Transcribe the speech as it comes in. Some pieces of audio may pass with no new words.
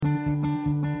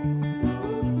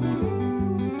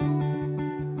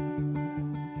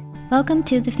Welcome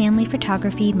to the Family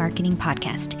Photography Marketing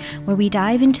Podcast, where we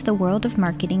dive into the world of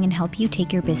marketing and help you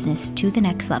take your business to the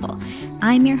next level.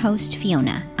 I'm your host,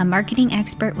 Fiona, a marketing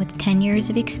expert with 10 years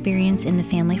of experience in the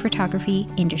family photography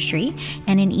industry,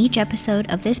 and in each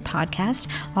episode of this podcast,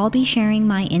 I'll be sharing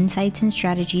my insights and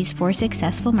strategies for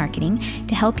successful marketing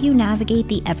to help you navigate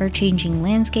the ever-changing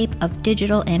landscape of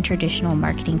digital and traditional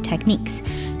marketing techniques.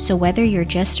 So whether you're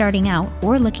just starting out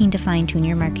or looking to fine-tune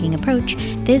your marketing approach,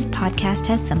 this podcast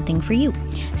has something for you.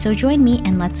 So join me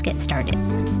and let's get started.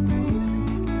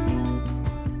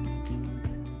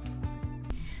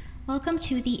 Welcome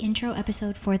to the intro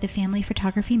episode for the Family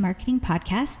Photography Marketing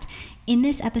Podcast. In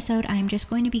this episode, I'm just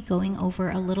going to be going over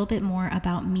a little bit more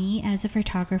about me as a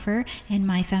photographer and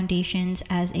my foundations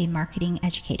as a marketing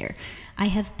educator. I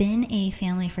have been a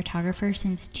family photographer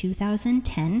since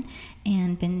 2010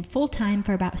 and been full-time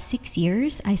for about 6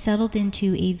 years. I settled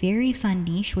into a very fun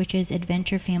niche, which is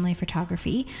adventure family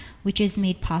photography, which is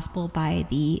made possible by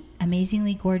the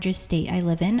amazingly gorgeous state I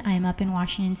live in. I am up in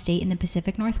Washington State in the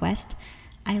Pacific Northwest.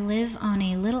 I live on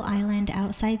a little island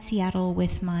outside Seattle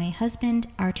with my husband,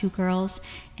 our 2 girls,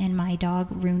 and my dog,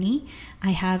 Rooney. I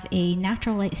have a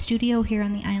natural light studio here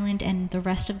on the island, and the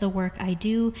rest of the work I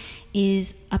do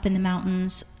is up in the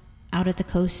mountains, out at the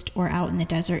coast, or out in the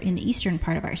desert in the eastern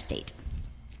part of our state.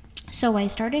 So I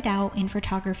started out in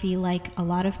photography like a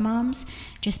lot of moms,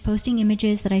 just posting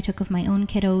images that I took of my own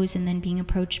kiddos and then being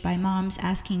approached by moms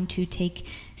asking to take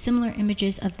similar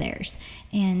images of theirs.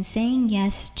 And saying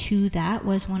yes to that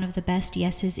was one of the best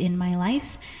yeses in my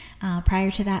life. Prior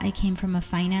to that, I came from a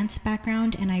finance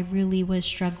background and I really was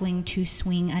struggling to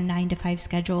swing a 9-to-5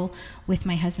 schedule with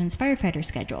my husband's firefighter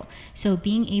schedule. So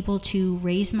being able to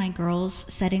raise my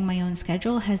girls, setting my own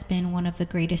schedule has been one of the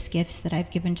greatest gifts that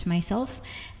I've given to myself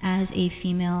as a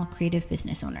female creative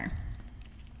business owner.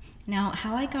 Now,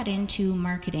 how I got into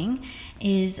marketing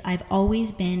is I've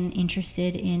always been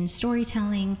interested in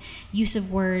storytelling, use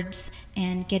of words,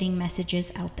 and getting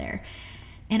messages out there.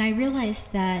 And I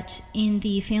realized that in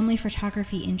the family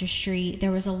photography industry,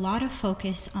 there was a lot of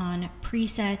focus on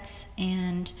presets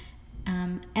and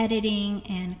editing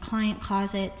and client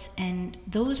closets, and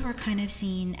those were kind of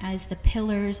seen as the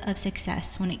pillars of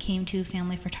success when it came to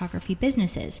family photography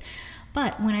businesses.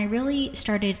 But when I really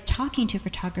started talking to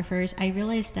photographers, I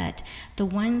realized that the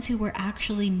ones who were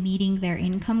actually meeting their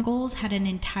income goals had an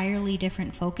entirely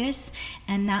different focus,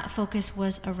 and that focus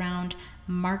was around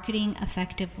marketing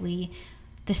effectively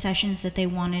the sessions that they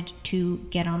wanted to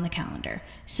get on the calendar.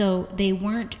 So they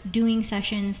weren't doing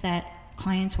sessions that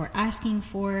clients were asking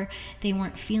for. They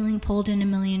weren't feeling pulled in a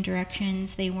million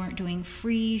directions. They weren't doing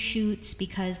free shoots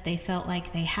because they felt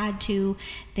like they had to.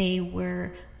 They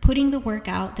were putting the work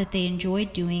out that they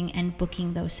enjoyed doing and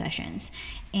booking those sessions.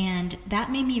 And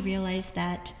that made me realize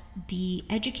that the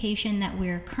education that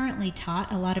we're currently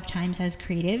taught a lot of times as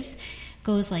creatives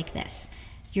goes like this.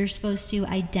 You're supposed to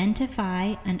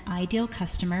identify an ideal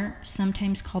customer,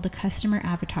 sometimes called a customer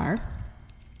avatar,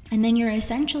 and then you're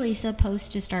essentially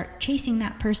supposed to start chasing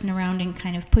that person around and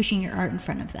kind of pushing your art in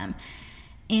front of them.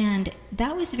 And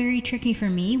that was very tricky for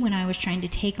me when I was trying to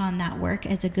take on that work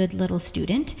as a good little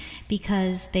student,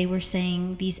 because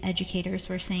these educators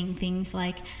were saying things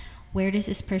like, where does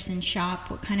this person shop?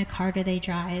 What kind of car do they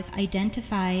drive?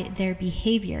 Identify their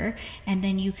behavior, and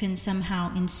then you can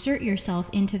somehow insert yourself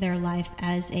into their life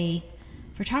as a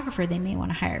photographer they may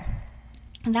want to hire.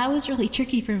 And that was really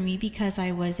tricky for me because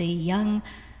I was a young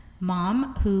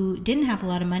mom who didn't have a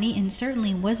lot of money and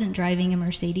certainly wasn't driving a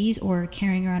Mercedes or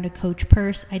carrying around a Coach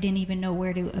purse. I didn't even know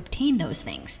where to obtain those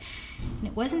things. And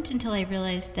it wasn't until I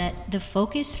realized that the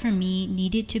focus for me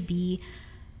needed to be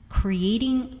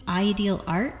creating ideal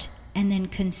art and then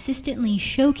consistently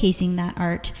showcasing that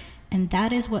art, and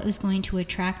that is what was going to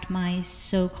attract my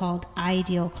so-called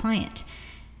ideal client.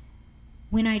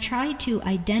 When I tried to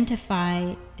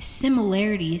identify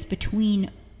similarities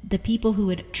between the people who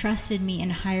had trusted me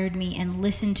and hired me and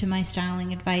listened to my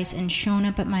styling advice and shown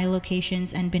up at my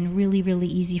locations and been really, really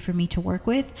easy for me to work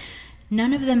with,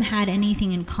 none of them had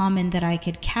anything in common that I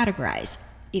could categorize.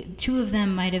 2 of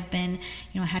them might have been,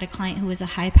 I had a client who was a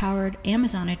high-powered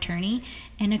Amazon attorney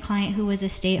and a client who was a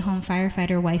stay-at-home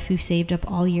firefighter wife who saved up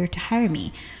all year to hire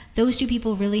me. Those 2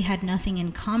 people really had nothing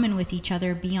in common with each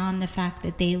other beyond the fact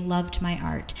that they loved my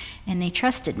art and they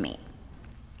trusted me.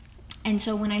 And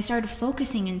so when I started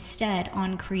focusing instead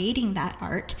on creating that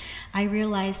art, I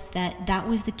realized that that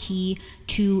was the key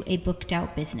to a booked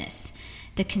out business.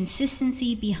 The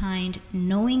consistency behind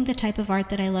knowing the type of art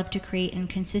that I love to create and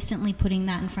consistently putting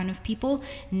that in front of people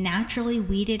naturally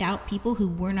weeded out people who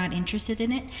were not interested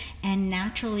in it and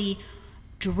naturally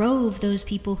drove those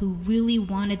people who really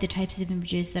wanted the types of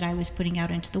images that I was putting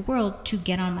out into the world to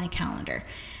get on my calendar.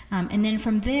 And then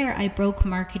from there, I broke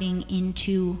marketing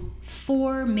into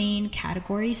 4 main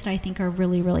categories that I think are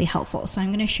really, really helpful. So I'm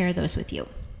going to share those with you.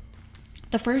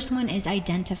 The first one is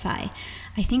identify.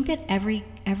 I think that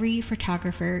every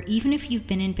photographer, even if you've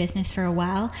been in business for a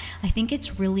while, I think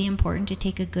it's really important to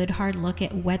take a good hard look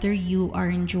at whether you are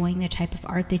enjoying the type of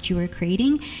art that you are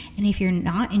creating. And if you're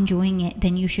not enjoying it,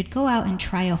 then you should go out and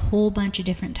try a whole bunch of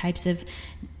different types of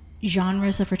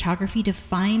genres of photography to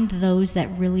find those that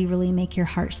really, really make your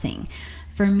heart sing.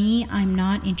 For me, I'm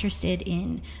not interested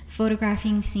in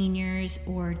photographing seniors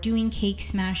or doing cake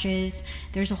smashes.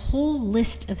 There's a whole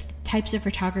list of types of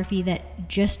photography that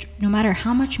just, no matter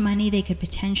how much money they could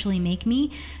potentially make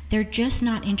me, they're just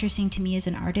not interesting to me as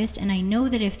an artist. And I know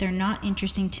that if they're not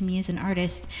interesting to me as an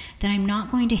artist, then I'm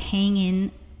not going to hang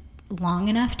in long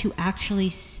enough to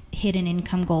actually hit an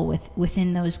income goal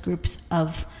within those groups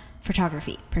of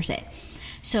photography per se.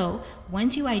 So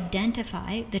once you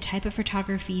identify the type of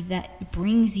photography that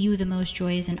brings you the most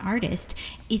joy as an artist,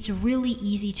 it's really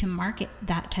easy to market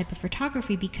that type of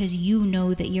photography because you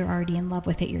know that you're already in love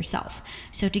with it yourself.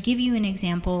 So to give you an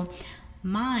example,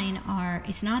 mine are,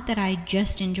 it's not that I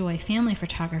just enjoy family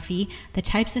photography. The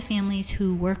types of families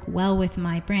who work well with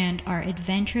my brand are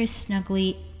Adventurous,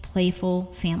 Snuggly,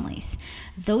 Playful families.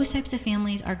 Those types of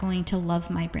families are going to love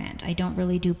my brand. I don't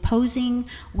really do posing.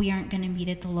 We aren't going to meet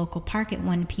at the local park at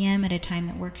 1 p.m. at a time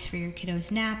that works for your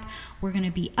kiddo's nap. We're going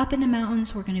to be up in the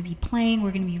mountains. We're going to be playing.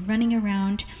 We're going to be running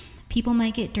around. People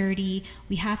might get dirty.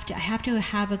 I have to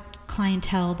have a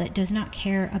clientele that does not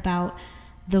care about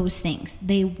those things.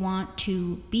 They want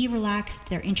to be relaxed.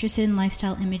 They're interested in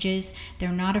lifestyle images.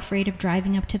 They're not afraid of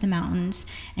driving up to the mountains.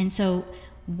 And so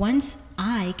once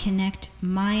I connect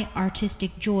my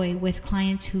artistic joy with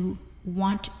clients who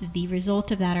want the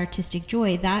result of that artistic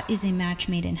joy, that is a match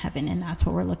made in heaven, and that's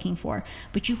what we're looking for.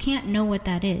 But you can't know what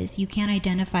that is. You can't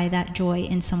identify that joy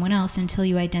in someone else until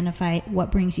you identify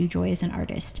what brings you joy as an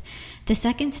artist. The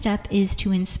second step is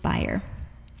to inspire.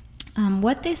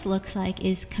 What this looks like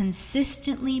is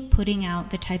consistently putting out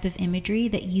the type of imagery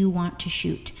that you want to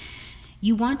shoot.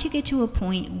 You want to get to a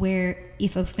point where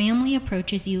if a family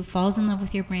approaches you, falls in love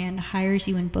with your brand, hires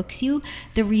you and books you,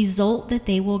 the result that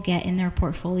they will get in their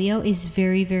portfolio is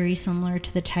very, very similar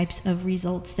to the types of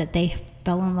results that they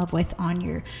fell in love with on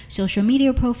your social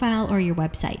media profile or your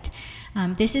website.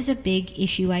 This is a big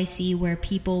issue I see where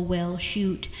people will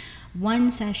shoot one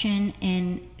session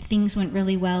and things went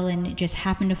really well and it just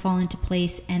happened to fall into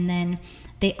place, and then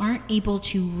they aren't able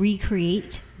to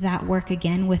recreate that work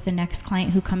again with the next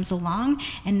client who comes along,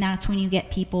 and that's when you get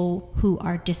people who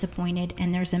are disappointed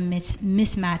and there's a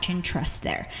mismatch in trust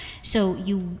there. So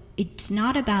it's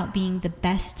not about being the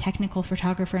best technical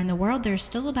photographer in the world. There's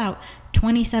still about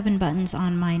 27 buttons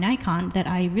on my Nikon that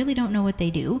I really don't know what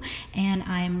they do, and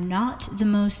I'm not the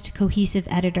most cohesive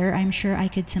editor. I'm sure I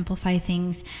could simplify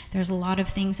things. There's a lot of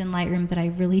things in Lightroom that I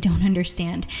really don't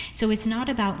understand. So it's not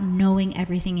about knowing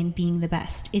everything and being the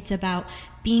best. It's about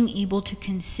being able to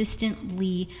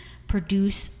consistently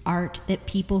produce art that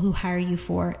people who hire you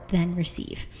for then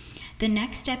receive. The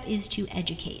next step is to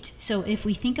educate. So if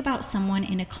we think about someone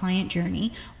in a client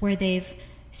journey where they've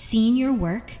seen your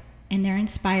work and they're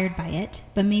inspired by it,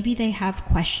 but maybe they have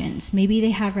questions, maybe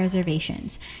they have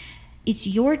reservations, it's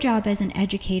your job as an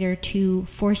educator to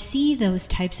foresee those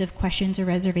types of questions or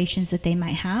reservations that they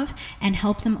might have and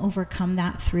help them overcome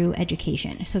that through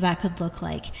education. So that could look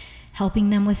like helping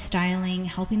them with styling,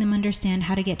 helping them understand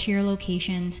how to get to your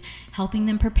locations, helping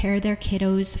them prepare their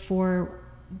kiddos for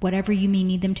whatever you may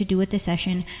need them to do at the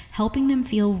session, helping them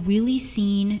feel really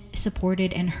seen,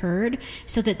 supported, and heard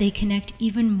so that they connect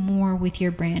even more with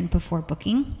your brand before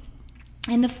booking.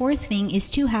 And the fourth thing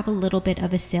is to have a little bit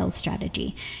of a sales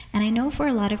strategy. And I know for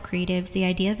a lot of creatives, the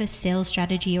idea of a sales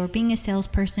strategy or being a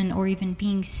salesperson or even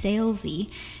being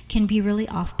salesy can be really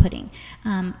off-putting.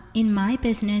 In my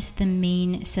business, the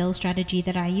main sales strategy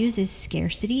that I use is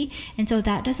scarcity. And so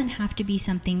that doesn't have to be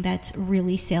something that's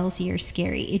really salesy or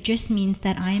scary. It just means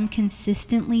that I am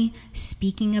consistently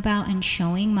speaking about and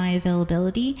showing my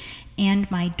availability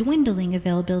and my dwindling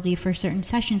availability for certain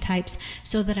session types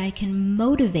so that I can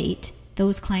motivate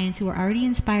those clients who are already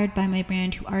inspired by my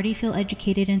brand, who already feel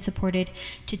educated and supported,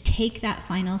 to take that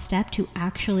final step to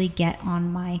actually get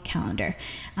on my calendar.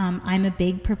 I'm a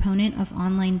big proponent of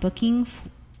online booking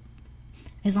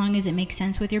as long as it makes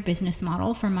sense with your business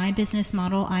model. For my business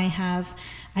model, I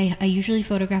usually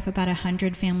photograph about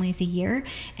 100 families a year,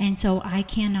 and so I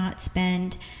cannot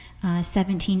spend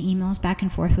 17 emails back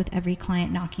and forth with every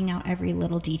client, knocking out every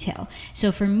little detail.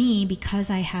 So for me,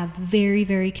 because I have very,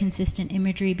 very consistent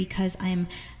imagery, because I'm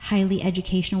highly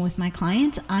educational with my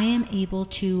clients, I am able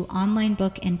to online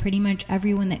book, and pretty much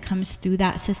everyone that comes through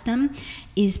that system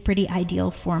is pretty ideal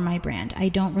for my brand. I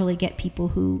don't really get people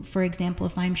who, for example,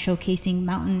 if I'm showcasing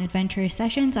mountain adventurous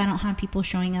sessions, I don't have people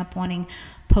showing up wanting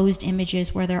posed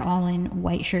images where they're all in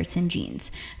white shirts and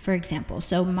jeans, for example.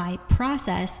 So my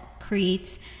process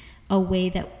creates a way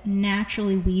that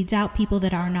naturally weeds out people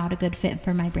that are not a good fit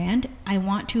for my brand. I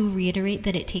want to reiterate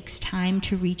that it takes time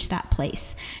to reach that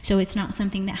place. So it's not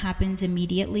something that happens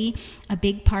immediately. A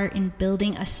big part in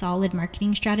building a solid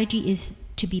marketing strategy is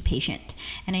to be patient.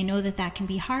 And I know that that can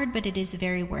be hard, but it is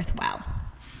very worthwhile.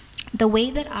 The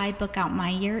way that I book out my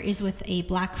year is with a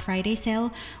Black Friday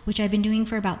sale, which I've been doing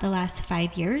for about the last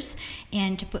 5 years.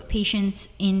 And to put patience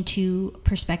into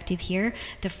perspective here,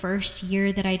 the first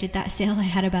year that I did that sale, I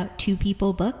had about 2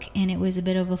 people book, and it was a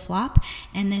bit of a flop.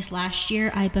 And this last year,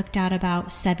 I booked out about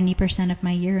 70% of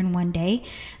my year in one day.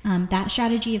 That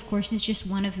strategy, of course, is just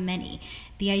one of many.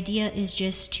 The idea is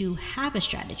just to have a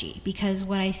strategy, because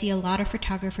what I see a lot of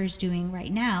photographers doing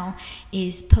right now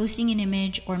is posting an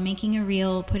image or making a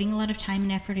reel, putting a lot of time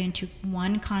and effort into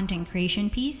one content creation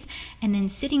piece, and then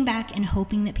sitting back and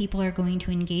hoping that people are going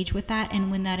to engage with that. And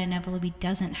when that inevitably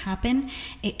doesn't happen,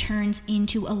 it turns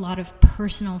into a lot of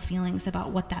personal feelings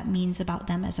about what that means about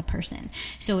them as a person.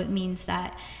 So it means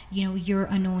that, you're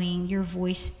annoying, your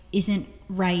voice isn't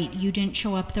right, you didn't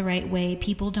show up the right way,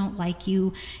 people don't like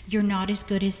you, you're not as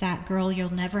good as that girl,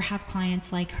 you'll never have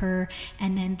clients like her.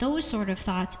 And then those sort of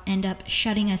thoughts end up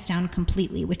shutting us down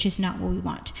completely, which is not what we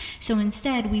want. So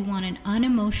instead, we want an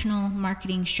unemotional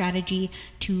marketing strategy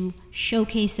to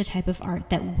showcase the type of art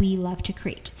that we love to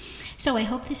create. So I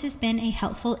hope this has been a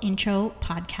helpful intro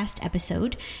podcast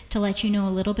episode to let you know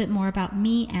a little bit more about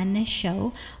me and this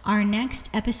show. Our next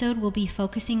episode will be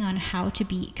focusing on how to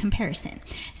beat comparison.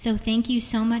 So thank you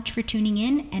so much for tuning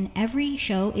in, and every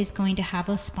show is going to have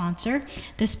a sponsor.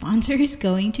 The sponsor is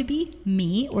going to be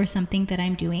me or something that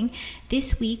I'm doing.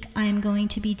 This week, I'm going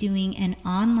to be doing an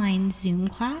online Zoom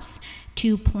class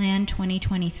to plan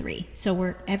 2023. So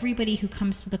where everybody who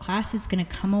comes to the class is going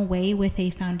to come away with a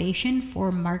foundation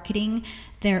for marketing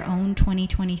their own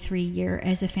 2023 year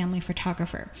as a family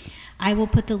photographer. I will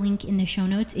put the link in the show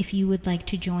notes if you would like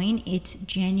to join. It's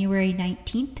January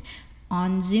 19th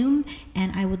on Zoom,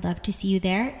 and I would love to see you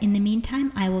there. In the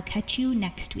meantime, I will catch you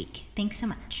next week. Thanks so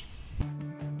much.